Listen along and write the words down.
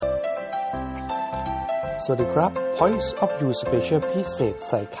สวัสดีครับ Points of View Special พิเศษ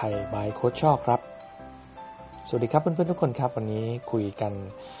ใส่ไข่ by โค้ชช่อครับสวัสดีครับเพื่อนๆทุกคนครับวันนี้คุยกัน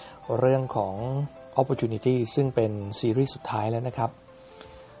เรื่องของ Opportunity ซึ่งเป็นซีรีส์สุดท้ายแล้วนะครับ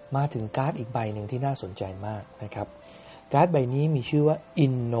มาถึงการ์ดอีกใบหนึ่งที่น่าสนใจมากนะครับการ์ดใบนี้มีชื่อว่า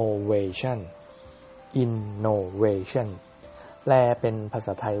Innovation แปลเป็นภาษ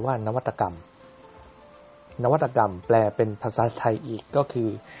าไทยว่านวัตกรรมแปลเป็นภาษาไทยอีกก็คือ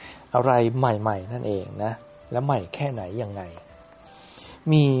อะไรใหม่ๆนั่นเองนะและใหม่แค่ไหนยังไง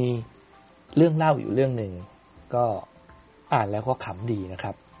มีเรื่องเล่าอยู่เรื่องหนึ่งก็อ่านแล้วก็ขำดีนะค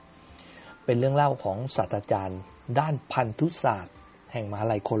รับเป็นเรื่องเล่าของศาสตราจารย์ด้านพันธุศาสตร์แห่งมหา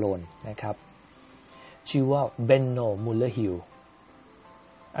ลัยโคโลนนะครับชื่อว่าเบนโนมูลเลอร์ฮิล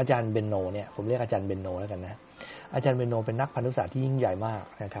อาจารย์เบนโนเนี่ยผมเรียกอาจารย์เบนโนแล้วกันนะอาจารย์เบนโนเป็นนักพันธุศาสตร์ที่ยิ่งใหญ่มาก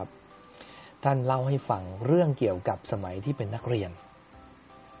นะครับท่านเล่าให้ฟังเรื่องเกี่ยวกับสมัยที่เป็นนักเรียน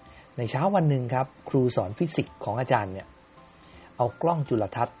ในเช้าวันหนึ่งครับครูสอนฟิสิกส์ของอาจารย์เนี่ยเอากล้องจุล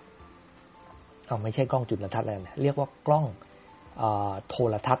ทรรศน์ไม่ใช่กล้องจุลทรรศน์แล้วนะเรียกว่ากล้องโท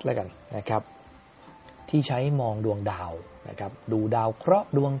รทัศน์แล้วกันนะครับที่ใช้มองดวงดาวนะครับดูดาวเคราะห์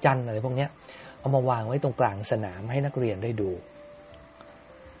ดวงจันทร์อะไรพวกนี้เอามาวางไว้ตรงกลางสนามให้นักเรียนได้ดู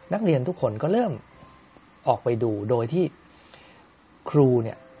นักเรียนทุกคนก็เริ่มออกไปดูโดยที่ครูเ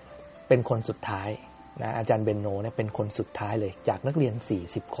นี่ยเป็นคนสุดท้ายนะอาจารย์เบนโนเนี่ยเป็นคนสุดท้ายเลยจากนักเรียน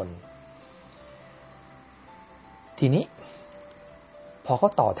40คนทีนี้พอเขา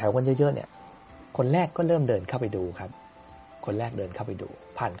ต่อแถวกันเยอะๆเนี่ยคนแรกก็เริ่มเดินเข้าไปดูครับคนแรกเดินเข้าไปดู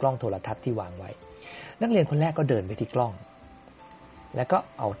ผ่านกล้องโทรทัศน์ที่วางไว้นักเรียนคนแรกก็เดินไปที่กล้องแล้วก็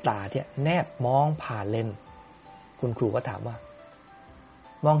เอาตาเนี่ยแนบมองผ่านเลนส์คุณครูก็ถามว่า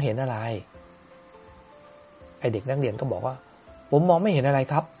มองเห็นอะไรไอเด็กนักเรียนก็บอกว่าผมมองไม่เห็นอะไร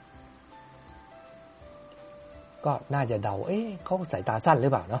ครับก็น่าจะเดาเขาสายตาสั้นหรื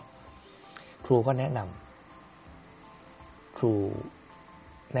อเปล่าเนาะครูก็แนะนำ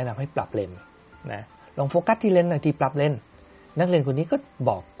ให้ปรับเลนส์นะลองโฟกัสที่เลนส์หน่อยที่ปรับเลนส์นักเรียนคนนี้ก็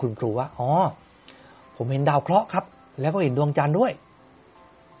บอกคุณครูว่าอ๋อผมเห็นดาวเคราะห์ครับแล้วก็เห็นดวงจันทร์ด้วย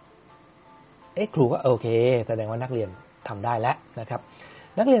ครูก็โอเคแสดงว่านักเรียนทำได้แล้วนะครับ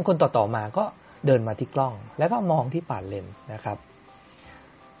นักเรียนคนต่อๆมาก็เดินมาที่กล้องแล้วก็มองที่ผ่านเลนส์นะครับ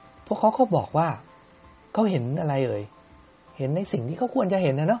พวกเขาบอกว่าเขาเห็นอะไรเห็นในสิ่งที่เขาควรจะเ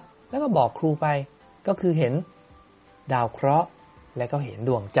ห็นนะเนาะแล้วก็บอกครูไปก็คือเห็นดาวเคราะห์และก็เห็นด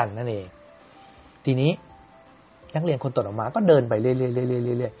วงจันทร์นั่นเองทีนี้นักเรียนคนต่อมาก็เดินไปเรื่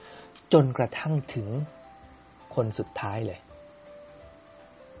อยๆจนกระทั่งถึงคนสุดท้ายเลย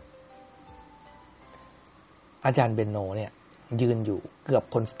อาจารย์เบนโนเนี่ยยืนอยู่เกือบ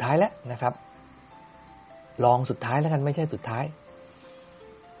คนสุดท้ายแล้วนะครับลองสุดท้ายแล้วกันไม่ใช่สุดท้าย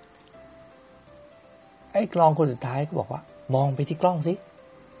กล้องคนสุดท้ายก็บอกว่ามองไปที่กล้องสิ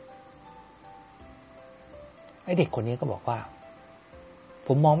เด็กคนนี้ก็บอกว่าผ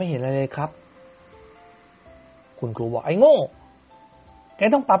มมองไม่เห็นอะไรเลยครับคุณครูบอกโง่แก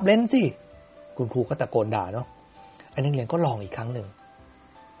ต้องปรับเลนส์สิคุณครูก็ตะโกนด่าเนาะนักเรียนก็ลองอีกครั้งหนึ่ง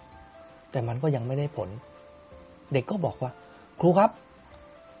แต่มันก็ยังไม่ได้ผลเด็กก็บอกว่าครูครับ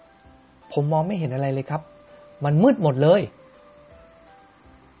ผมมองไม่เห็นอะไรเลยครับมันมืดหมดเลย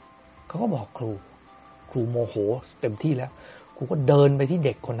เขาก็บอกครูโมโหเต็มที่แล้วครูก็เดินไปที่เ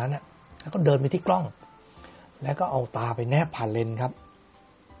ด็กคนนั้นนะแล้วก็เดินไปที่กล้องแล้วก็เอาตาไปแนบผ่านเลนส์ครับ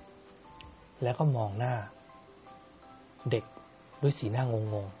แล้วก็มองหน้าเด็กด้วยสีหน้าง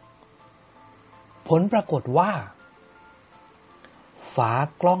งๆผลปรากฏว่าฝา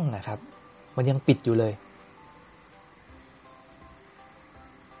กล้องนะครับมันยังปิดอยู่เลย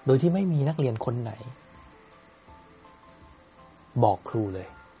โดยที่ไม่มีนักเรียนคนไหนบอกครูเลย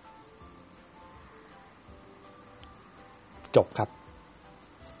จบครับ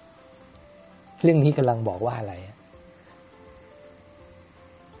เรื่องนี้กำลังบอกว่าอะไร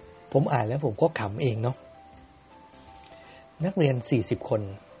ผมอ่านแล้วผมก็ขำเองเนาะนักเรียน40คน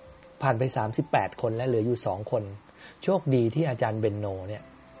ผ่านไป38คนและเหลืออยู่2คนโชคดีที่อาจารย์เบนโนเนี่ย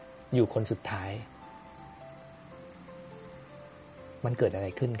อยู่คนสุดท้ายมันเกิดอะไร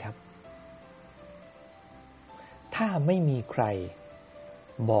ขึ้นครับถ้าไม่มีใคร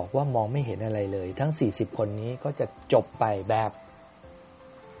บอกว่ามองไม่เห็นอะไรเลยทั้ง40คนนี้ก็จะจบไปแบบ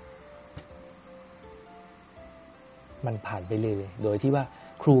มันผ่านไปเลยโดยที่ว่า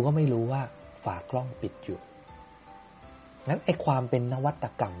ครูก็ไม่รู้ว่าฝากล้องปิดอยู่งั้นความเป็นนวัต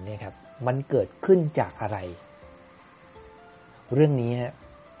กรรมเนี่ยครับมันเกิดขึ้นจากอะไรเรื่องนี้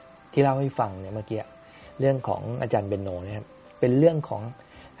ที่เล่าให้ฟังเนี่ยเมื่อกี้เรื่องของอาจารย์เบนโนเนี่ยเป็นเรื่องของ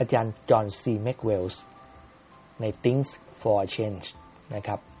อาจารย์จอห์นซีแม็กเวลส์ใน Things for a Change นะค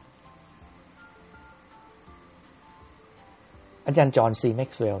รับ อ อาจารย์จอห์นซีแม็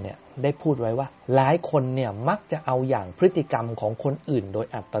กซ์เวลล์เนี่ยได้พูดไว้ว่าหลายคนเนี่ยมักจะเอาอย่างพฤติกรรมของคนอื่นโดย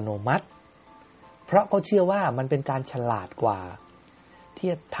อัตโนมัติเพราะเขาเชื่อว่ามันเป็นการฉลาดกว่าที่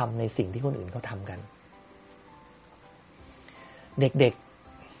จะทำในสิ่งที่คนอื่นเขาทำกันเด็ก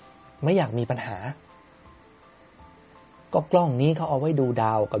ๆไม่อยากมีปัญหาก็กล้องนี้เขาเอาไว้ดูด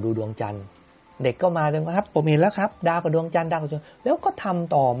าวกับดูดวงจันทร์เด็กก็มาเลยครับผมเห็นแล้วครับดาวกับดวงจันทร์ดาวกับดวงจันทร์แล้วก็ท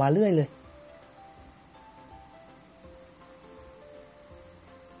ำต่อมาเรื่อยเลย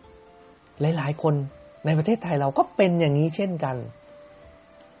หลายๆคนในประเทศไทยเราก็เป็นอย่างนี้เช่นกัน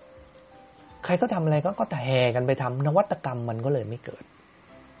ใครก็ทำอะไรก็แห่กันไปทำนวัตกรรมมันก็เลยไม่เกิด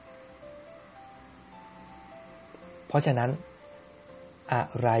เพราะฉะนั้นอะ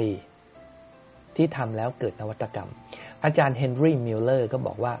ไรที่ทำแล้วเกิดนวัตกรรมอาจารย์เฮนรี่มิลเลอร์ก็บ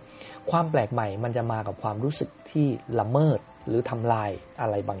อกว่าความแปลกใหม่มันจะมากับความรู้สึกที่ละเมิดหรือทำลายอะ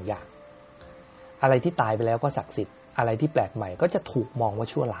ไรบางอย่างอะไรที่ตายไปแล้วก็ศักดิ์สิทธิ์อะไรที่แปลกใหม่ก็จะถูกมองว่า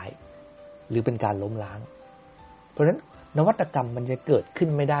ชั่วร้ายหรือเป็นการล้มล้างเพราะฉะนั้นนวัตกรรมมันจะเกิดขึ้น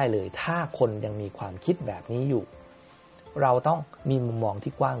ไม่ได้เลยถ้าคนยังมีความคิดแบบนี้อยู่เราต้องมีมุมมอง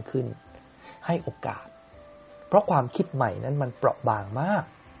ที่กว้างขึ้นให้โอกาสเพราะความคิดใหม่นั้นมันเปราะบางมาก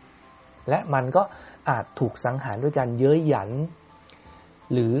และมันก็อาจถูกสังหารด้วยการเย้ยหยัน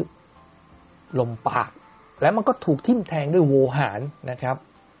หรือลมปากและมันก็ถูกทิ่มแทงด้วยโวหารนะครับ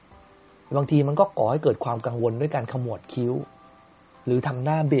บางทีมันก็ก่อให้เกิดความกังวลด้วยการขมวดคิ้วหรือทำห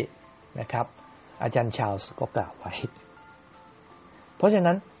น้าเบะนะครับอาจารย์ชาลส์ก็กล่าวไว้เพราะฉะ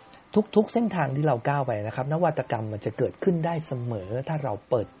นั้นทุกเส้นทางที่เราก้าวไปนะครับนวัตกรรมมันจะเกิดขึ้นได้เสมอถ้าเรา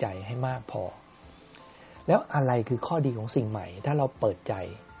เปิดใจให้มากพอแล้วอะไรคือข้อดีของสิ่งใหม่ถ้าเราเปิดใจ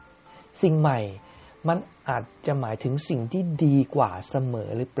สิ่งใหม่มันอาจจะหมายถึงสิ่งที่ดีกว่าเสมอ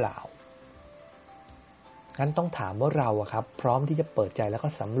หรือเปล่างั้นต้องถามว่าเราครับพร้อมที่จะเปิดใจแล้วก็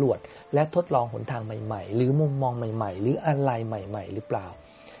สำรวจและทดลองหนทางใหม่ๆหรือมุมมองใหม่ๆหรืออะไรใหม่ๆหรือเปล่า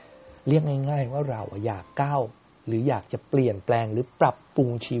เรียกง่ายๆว่าเราอยากก้าวหรืออยากจะเปลี่ยนแปลงหรือปรับปรุง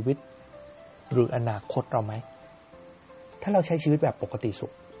ชีวิตหรืออนาคตเราไหมถ้าเราใช้ชีวิตแบบปกติสุ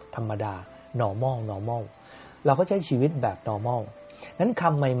ขธรรมดา normal เราก็ใช้ชีวิตแบบ normal นั้นค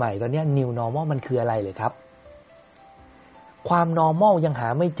ำใหม่ๆตอนนี้ new normal มันคืออะไรเลยครับความ normal ยังหา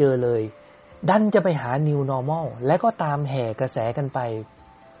ไม่เจอเลยดันจะไปหา new normal และก็ตามแห่กระแสกันไป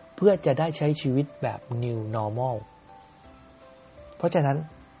เพื่อจะได้ใช้ชีวิตแบบ new normal เพราะฉะนั้น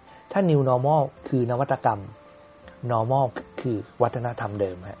ถ้า new normal คือนวัตกรรม normal คือวัฒนธรรมเ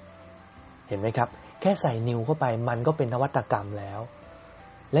ดิมฮะเห็นไหมครับแค่ใส่ new เข้าไปมันก็เป็นนวัตกรรมแล้ว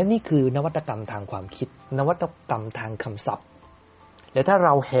และนี่คือนวัตกรรมทางความคิดนวัตกรรมทางคำศัพท์และถ้าเร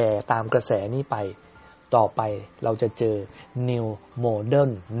าแห่ตามกระแสนี้ไปต่อไปเราจะเจอ new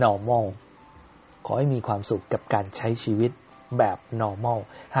modern normal ขอให้มีความสุขกับการใช้ชีวิตแบบ normal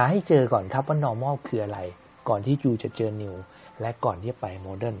หาให้เจอก่อนครับว่า normal คืออะไรก่อนที่ยูจะเจอ new และก่อนที่จะไป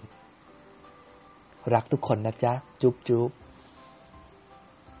modern รักทุกคนนะจ๊ะจุ๊บ